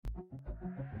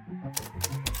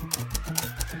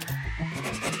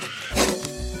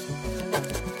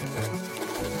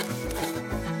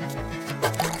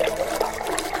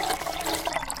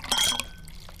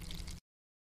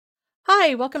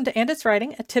Hi, welcome to And It's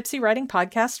Writing, a tipsy writing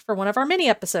podcast for one of our mini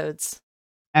episodes.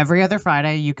 Every other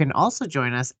Friday, you can also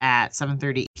join us at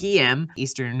 7:30 p.m.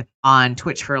 Eastern on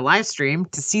Twitch for a live stream.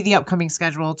 To see the upcoming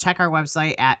schedule, check our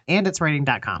website at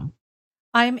anditswriting.com.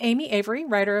 I'm Amy Avery,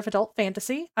 writer of adult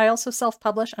fantasy. I also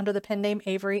self-publish under the pen name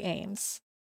Avery Ames.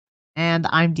 And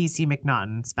I'm DC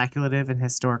McNaughton, speculative and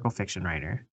historical fiction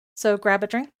writer. So grab a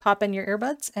drink, pop in your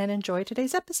earbuds, and enjoy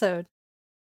today's episode.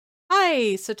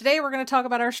 Hi, so today we're going to talk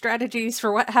about our strategies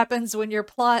for what happens when your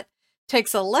plot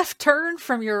takes a left turn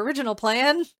from your original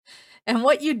plan and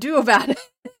what you do about it.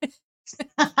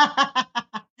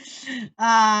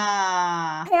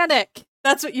 Panic.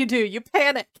 That's what you do. You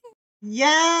panic.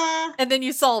 Yeah. And then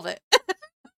you solve it.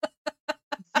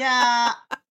 Yeah.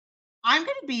 I'm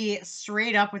going to be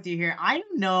straight up with you here. I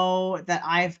don't know that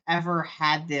I've ever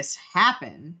had this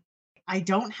happen. I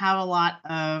don't have a lot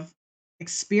of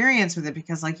experience with it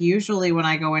because, like, usually when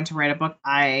I go in to write a book,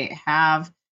 I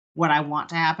have what I want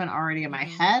to happen already in my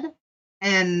head,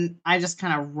 and I just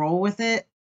kind of roll with it.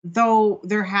 Though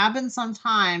there have been some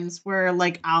times where,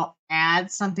 like, I'll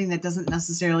add something that doesn't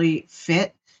necessarily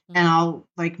fit, and I'll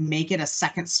like make it a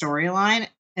second storyline.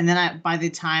 And then by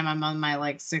the time I'm on my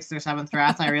like 6th or 7th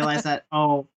draft, I realize that,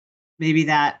 oh, maybe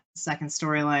that second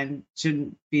storyline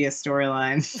shouldn't be a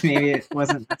storyline. Maybe it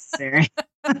wasn't necessary.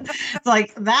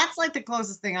 Like, that's like the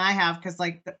closest thing I have. Cause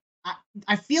like,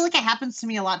 I feel like it happens to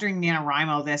me a lot during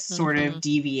NaNoWriMo, this sort of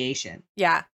deviation.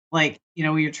 Yeah. Like, you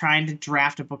know, you're trying to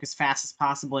draft a book as fast as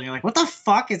possible and you're like, what the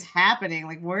fuck is happening?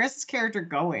 Like, where is this character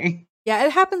going? Yeah,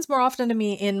 it happens more often to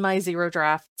me in my zero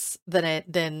drafts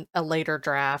than a later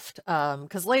draft.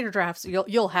 Because later drafts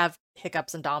you'll have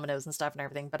hiccups and dominoes and stuff and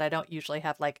everything, but I don't usually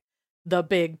have like the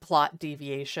big plot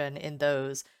deviation in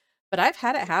those. But I've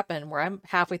had it happen where I'm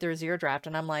halfway through a zero draft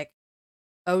and I'm like,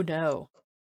 oh no,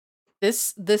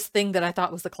 this thing that I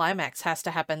thought was the climax has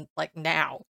to happen like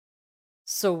now.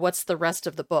 So what's the rest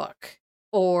of the book?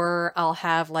 Or I'll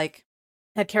have like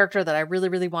a character that I really,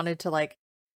 really wanted to like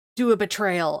do a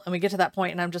betrayal, and we get to that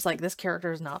point and I'm just like, this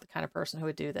character is not the kind of person who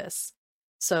would do this.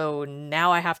 So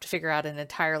now I have to figure out an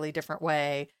entirely different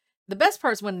way. The best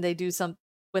part is when they do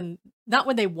not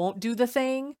when they won't do the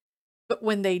thing, but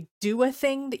when they do a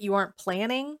thing that you aren't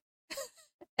planning.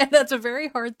 And that's a very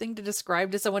hard thing to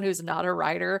describe to someone who's not a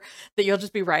writer, that you'll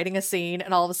just be writing a scene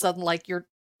and all of a sudden like your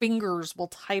fingers will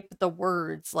type the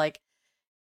words like,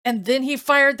 and then he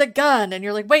fired the gun, and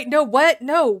you're like, wait, no, what?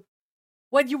 No,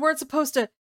 what? You weren't supposed to.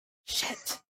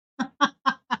 Shit.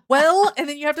 Well, and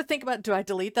then you have to think about, do I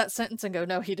delete that sentence and go,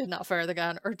 no, he did not fire the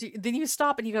gun? Or then you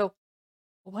stop and you go,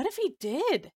 what if he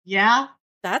did? Yeah.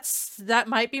 That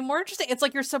might be more interesting. It's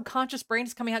like your subconscious brain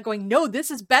is coming out going, no,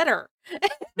 this is better.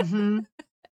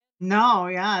 No,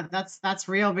 yeah, that's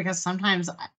real, because sometimes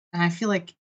I feel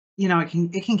like, you know,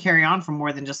 it can carry on for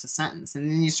more than just a sentence.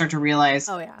 And then you start to realize,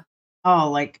 Oh yeah. oh,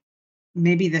 like,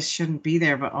 maybe this shouldn't be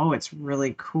there, but oh, it's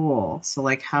really cool. So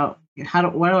like, what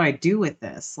do I do with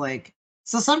this? Like,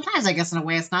 so sometimes I guess in a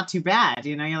way it's not too bad.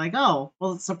 You know, you're like, oh,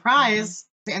 well, surprise.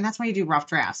 And that's why you do rough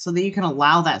drafts, so that you can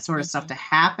allow that sort of stuff to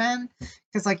happen.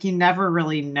 Cause like, you never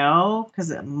really know,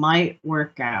 cause it might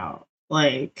work out.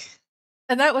 Like,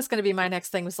 and that was going to be my next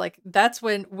thing, was like, that's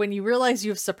when you realize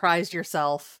you've surprised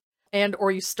yourself, and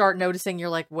or you start noticing you're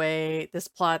like, wait, this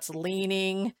plot's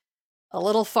leaning a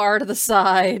little far to the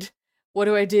side. What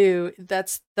do I do?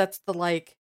 That's the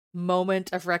like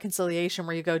moment of reconciliation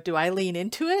where you go, do I lean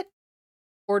into it?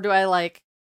 Or do I like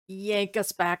yank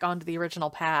us back onto the original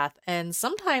path? And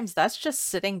sometimes that's just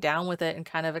sitting down with it and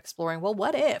kind of exploring, well,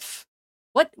 what if?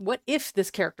 What if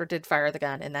this character did fire the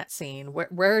gun in that scene?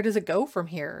 Where does it go from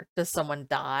here? Does someone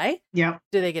die? yeah.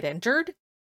 Do they get injured?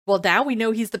 Well, now we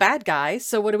know he's the bad guy,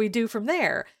 so what do we do from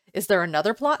there? Is there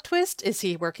another plot twist? Is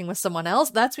he working with someone else?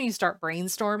 That's when you start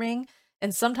brainstorming.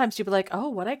 And sometimes you'll be like, oh,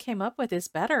 what I came up with is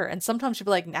better. And sometimes you'll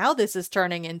be like, now this is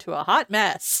turning into a hot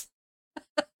mess.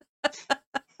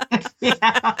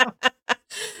 Yeah.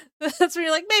 That's when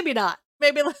you're like, maybe not.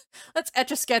 Maybe let's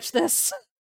etch-a-sketch this.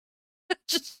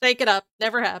 Just shake it up.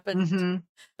 Never happened.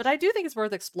 But I do think it's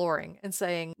worth exploring and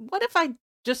saying, what if I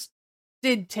just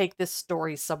did take this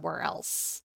story somewhere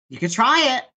else? You could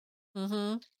try it.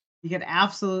 Mm-hmm. You could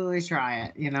absolutely try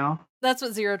it, you know? That's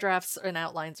what zero drafts and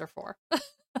outlines are for.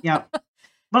 Yep.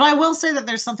 But I will say that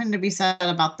there's something to be said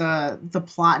about the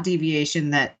plot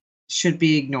deviation that should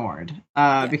be ignored.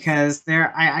 Because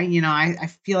I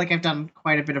feel like I've done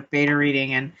quite a bit of beta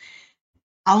reading, and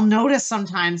I'll notice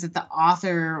sometimes that the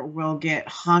author will get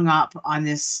hung up on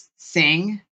this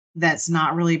thing that's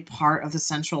not really part of the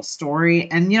central story.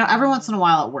 And, you know, every once in a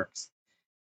while it works.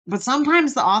 But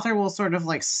sometimes the author will sort of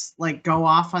like go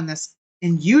off on this,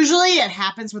 and usually it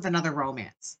happens with another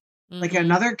romance. Like Mm-hmm.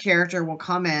 another character will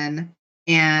come in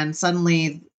and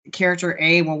suddenly character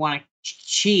A will want to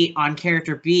cheat on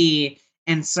character B.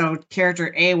 And so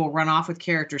character A will run off with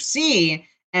character C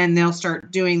and they'll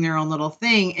start doing their own little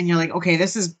thing. And you're like, okay,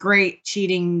 this is great.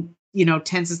 Cheating,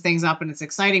 tenses things up and it's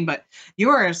exciting, but you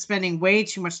are spending way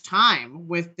too much time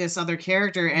with this other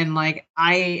character. And like,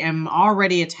 I am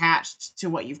already attached to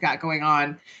what you've got going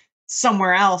on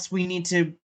somewhere else. We need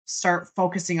to start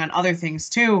focusing on other things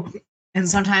too. And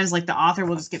sometimes like the author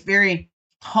will just get very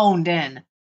honed in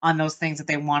on those things that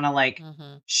they want to like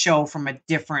Mm-hmm. show from a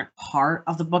different part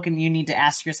of the book. And you need to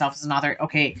ask yourself as an author,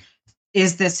 okay,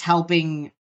 is this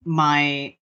helping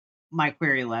my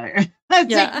query letter? I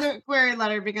take Yeah. the query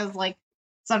letter because like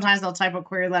sometimes I'll type a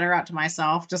query letter out to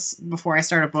myself just before I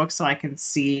start a book so I can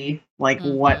see like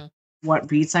Mm-hmm. what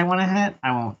beats I want to hit.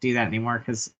 I won't do that anymore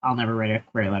because I'll never write a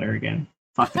query letter again.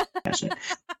 Fuck that shit.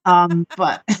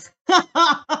 But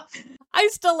I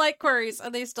still like queries,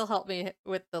 and they still help me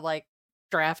with the like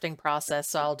drafting process,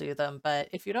 so I'll do them. But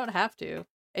if you don't have to,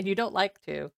 and you don't like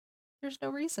to, there's no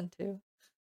reason to.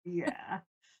 yeah,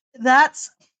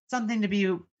 that's something to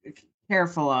be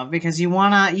careful of because you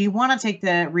wanna take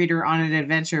the reader on an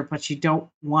adventure, but you don't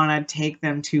want to take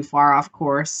them too far off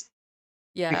course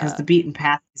because the Yeah. beaten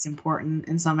path is important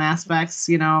in some aspects.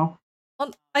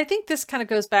 Well, I think this kind of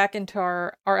goes back into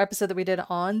our episode that we did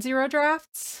on zero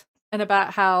drafts and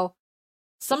about how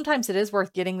sometimes it is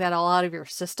worth getting that all out of your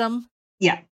system,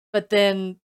 Yeah, but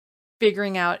then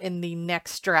figuring out in the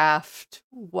next draft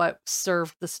what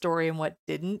served the story and what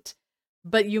didn't.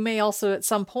 But you may also at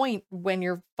some point when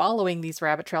you're following these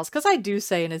rabbit trails, because I do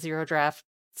say in a zero draft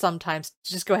sometimes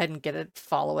just go ahead and get it,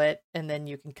 follow it, and then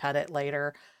you can cut it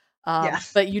later. yeah,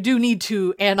 But you do need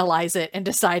to analyze it and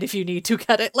decide if you need to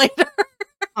cut it later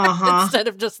uh-huh, instead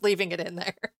of just leaving it in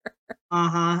there.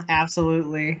 uh-huh,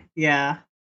 absolutely, yeah.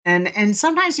 And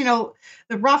sometimes the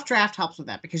rough draft helps with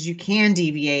that because you can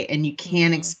deviate and you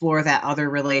can Hmm. explore that other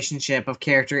relationship of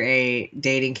character A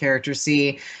dating character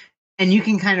C. And you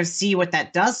can kind of see what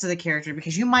that does to the character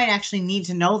because you might actually need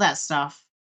to know that stuff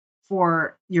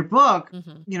for your book,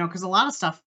 Hmm. because a lot of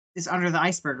stuff is under the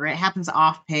iceberg, right? It happens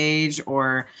off page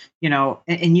or,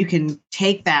 and you can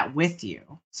take that with you.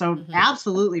 So Hmm.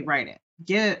 absolutely write it.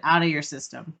 Get it out of your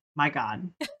system. My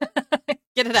God.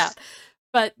 Get it out.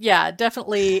 But yeah,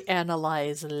 definitely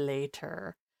analyze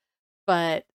later.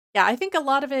 But yeah, I think a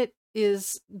lot of it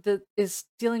is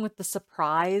dealing with the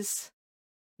surprise.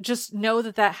 Just know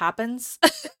that that happens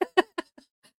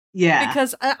Yeah.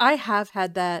 because I have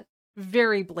had that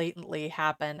very blatantly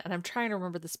happen, and I'm trying to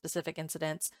remember the specific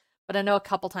incidents. But I know a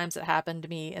couple times it happened to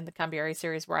me in the Cambiari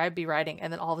series where I'd be writing,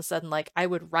 and then all of a sudden, like I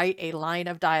would write a line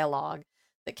of dialogue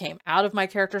that came out of my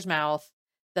character's mouth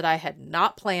that I had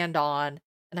not planned on,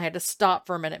 and I had to stop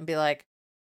for a minute and be like,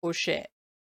 "Oh shit."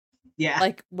 Yeah.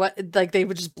 Like what, like they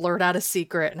would just blurt out a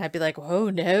secret and I'd be like, "Oh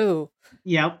no.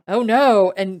 Yep. Oh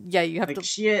no." And yeah, you have Like to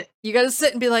shit. you got to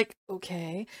sit and be like,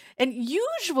 "Okay." And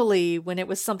usually when it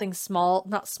was something small,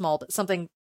 not small, but something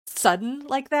sudden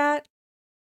like that,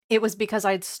 it was because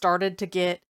I'd started to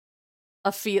get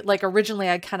a feel like originally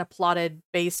I kind of plotted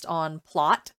based on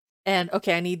plot and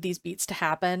okay, I need these beats to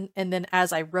happen. And then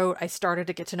as I wrote, I started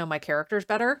to get to know my characters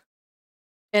better.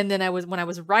 And then when I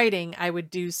was writing, I would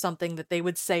do something that they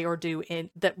would say or do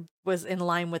in that was in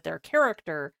line with their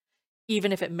character,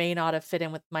 even if it may not have fit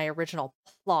in with my original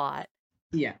plot.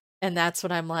 Yeah. And that's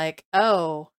when I'm like,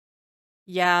 "Oh,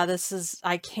 yeah,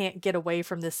 I can't get away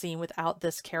from this scene without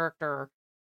this character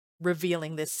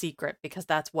revealing this secret because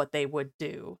that's what they would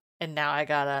do." And now I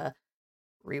gotta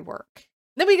rework.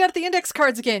 Then we got the index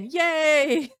cards again.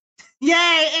 Yay!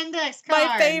 Yay, index My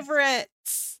cards.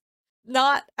 favorites.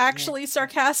 Not Yeah. actually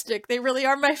sarcastic. They really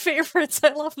are my favorites. I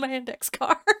love my index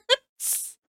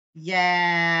cards.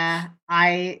 Yeah.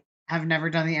 I have never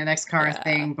done the index card Yeah.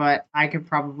 thing, but I could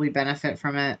probably benefit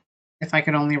from it if I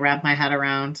could only wrap my head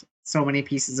around so many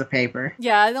pieces of paper.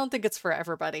 Yeah, I don't think it's for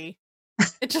everybody.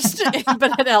 It just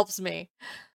but it helps me.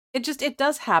 It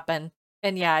does happen.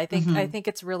 And yeah, I Mhm. think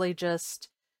it's really just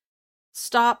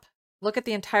stop, look at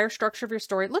the entire structure of your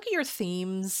story, look at your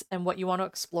themes and what you want to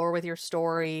explore with your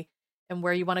story and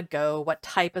where you want to go, what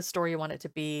type of story you want it to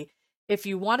be. If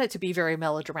you want it to be very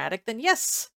melodramatic, then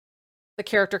yes, the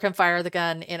character can fire the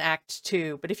gun in act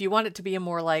 2. But if you want it to be a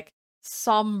more like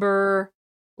somber,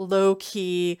 low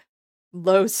key,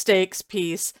 low stakes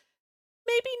piece,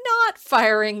 maybe not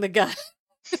firing the gun.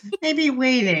 Maybe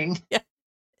waiting. Yeah,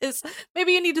 is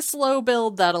maybe you need to slow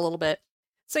build that a little bit.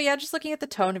 So yeah, just looking at the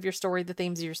tone of your story, the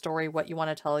themes of your story, what you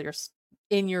want to tell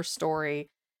in your story,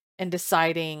 and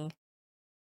deciding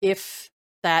if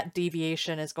that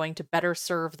deviation is going to better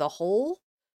serve the whole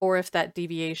or if that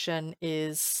deviation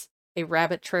is a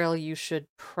rabbit trail you should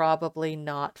probably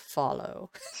not follow.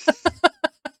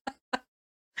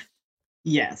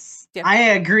 Yes. Yeah. I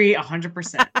agree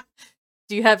 100%.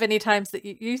 Do you have any times that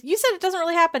you said it doesn't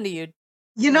really happen to you?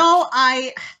 You know,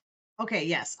 okay,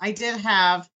 yes, I did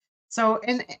have so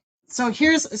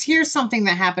here's something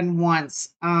that happened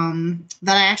once that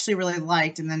I actually really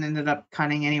liked and then ended up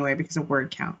cutting anyway because of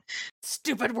word count.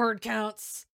 Stupid word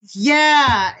counts.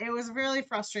 Yeah, it was really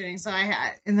frustrating. So I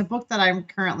had in the book that I'm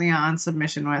currently on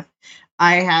submission with,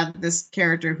 I had this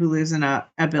character who lives in a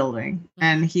building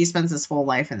and he spends his whole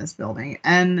life in this building.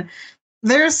 And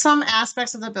there's some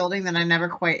aspects of the building that I never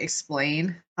quite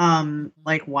explain,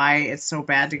 like why it's so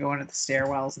bad to go into the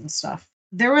stairwells and stuff.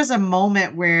 There was a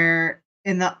moment where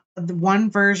in the one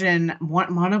version,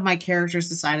 one of my characters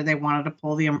decided they wanted to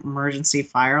pull the emergency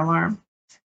fire alarm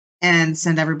and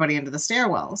send everybody into the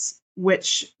stairwells,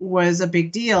 which was a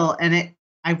big deal. And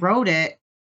I wrote it,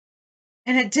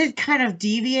 and it did kind of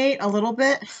deviate a little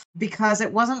bit because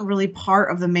it wasn't really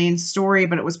part of the main story,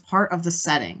 but it was part of the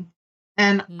setting.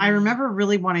 And I remember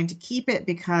really wanting to keep it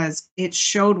because it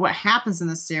showed what happens in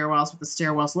the stairwells, what the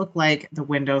stairwells look like, the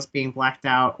windows being blacked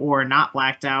out or not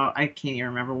blacked out. I can't even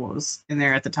remember what was in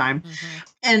there at the time.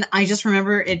 And I just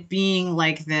remember it being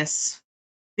like this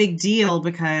big deal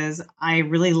because I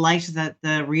really liked that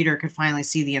the reader could finally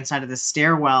see the inside of the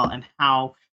stairwell and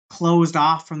how closed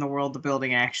off from the world the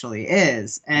building actually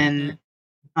is. And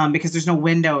because there's no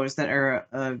windows that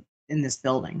are in this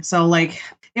building. So like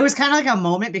it was kind of like a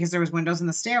moment because there was windows in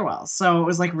the stairwells. So it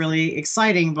was like really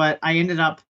exciting, but I ended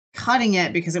up cutting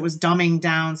it because it was dumbing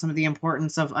down some of the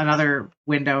importance of another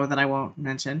window that I won't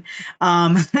mention.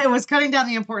 It was cutting down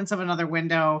the importance of another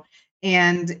window,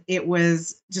 and it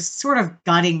was just sort of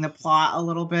gutting the plot a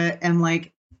little bit. And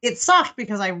like it sucked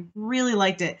because I really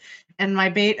liked it. And my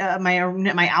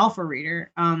my alpha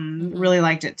reader really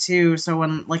liked it too. So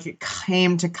when like it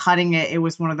came to cutting it, it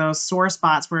was one of those sore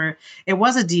spots where it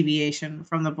was a deviation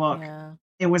from the book. Yeah.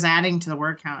 It was adding to the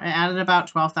word count. It added about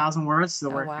 12,000 words to the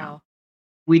word count.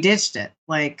 We ditched it,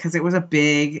 like, because it was a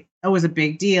big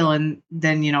deal. And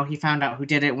then he found out who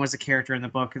did it and was a character in the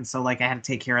book, and so like I had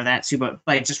to take care of that too. But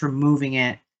by just removing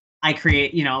it, I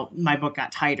create my book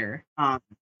got tighter.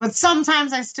 But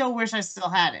sometimes I still wish I still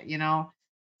had it.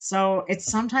 So it's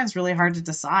sometimes really hard to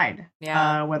decide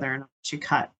whether or not you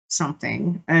cut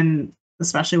something, and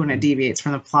especially when it deviates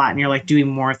from the plot and you're like doing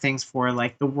more things for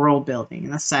like the world building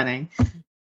and the setting.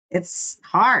 It's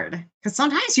hard because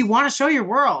sometimes you want to show your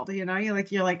world, you're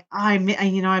like,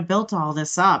 I built all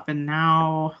this up and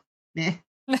now, meh.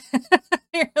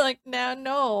 You're like,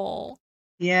 no.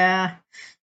 Yeah.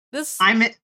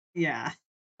 Yeah.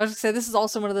 I was gonna say, this is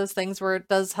also one of those things where it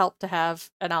does help to have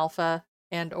an alpha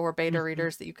and or beta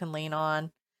readers that you can lean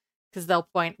on, because they'll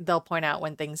point out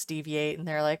when things deviate and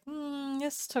they're like,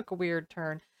 this took a weird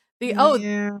turn.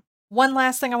 One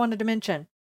last thing I wanted to mention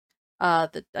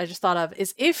that I just thought of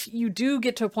is if you do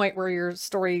get to a point where your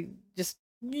story just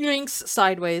yanks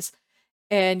sideways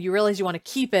and you realize you want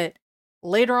to keep it,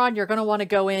 later on you're going to want to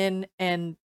go in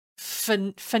and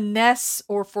finesse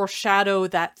or foreshadow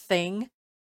that thing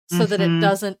so that it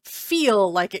doesn't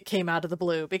feel like it came out of the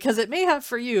blue, because it may have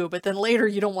for you, but then later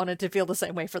you don't want it to feel the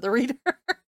same way for the reader.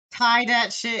 Tie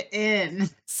that shit in.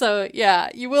 So yeah,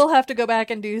 you will have to go back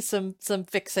and do some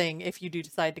fixing if you do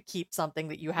decide to keep something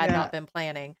that you had not been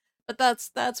planning. But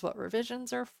that's what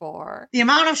revisions are for. The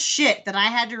amount of shit that I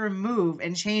had to remove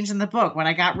and change in the book when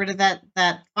I got rid of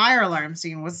that fire alarm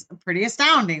scene was pretty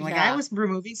astounding. Like I was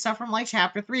removing stuff from like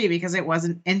chapter 3 because it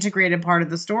wasn't an integrated part of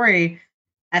the story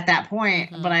at that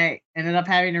point, but I ended up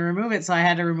having to remove it, so I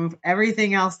had to remove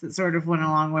everything else that sort of went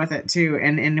along with it too.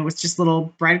 And it was just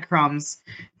little breadcrumbs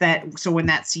so when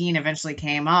that scene eventually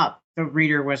came up, the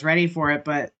reader was ready for it.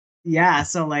 But yeah,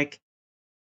 so like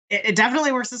it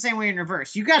definitely works the same way in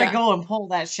reverse. You got to go and pull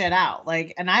that shit out.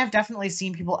 Like, and I've definitely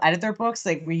seen people edit their books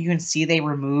like where you can see they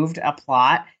removed a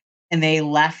plot and they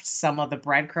left some of the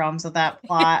breadcrumbs of that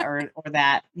plot or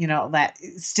that that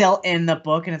still in the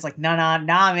book, and it's like nah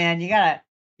man, you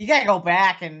gotta go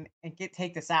back and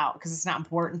take this out because it's not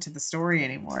important to the story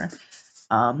anymore.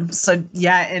 So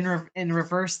yeah, in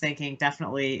reverse thinking,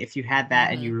 definitely if you had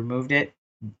that and you removed it,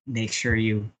 make sure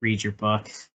you read your book.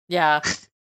 Yeah.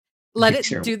 Let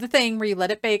it do the thing where you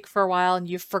let it bake for a while and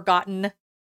you've forgotten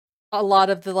a lot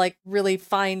of the like really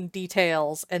fine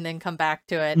details, and then come back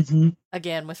to it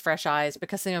again with fresh eyes,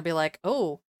 because then you'll be like,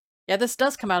 oh yeah, this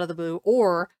does come out of the blue,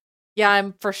 or yeah,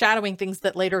 I'm foreshadowing things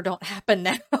that later don't happen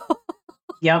now.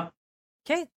 Yep.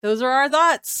 Okay, those are our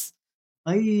thoughts.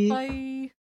 Bye.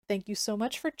 Bye. Thank you so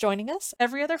much for joining us.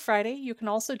 Every other Friday, you can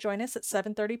also join us at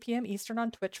 7:30 p.m. Eastern on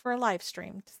Twitch for a live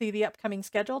stream. To see the upcoming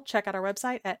schedule, check out our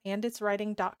website at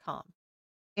anditswriting.com.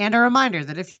 And a reminder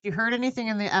that if you heard anything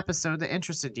in the episode that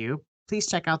interested you, please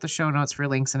check out the show notes for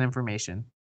links and information.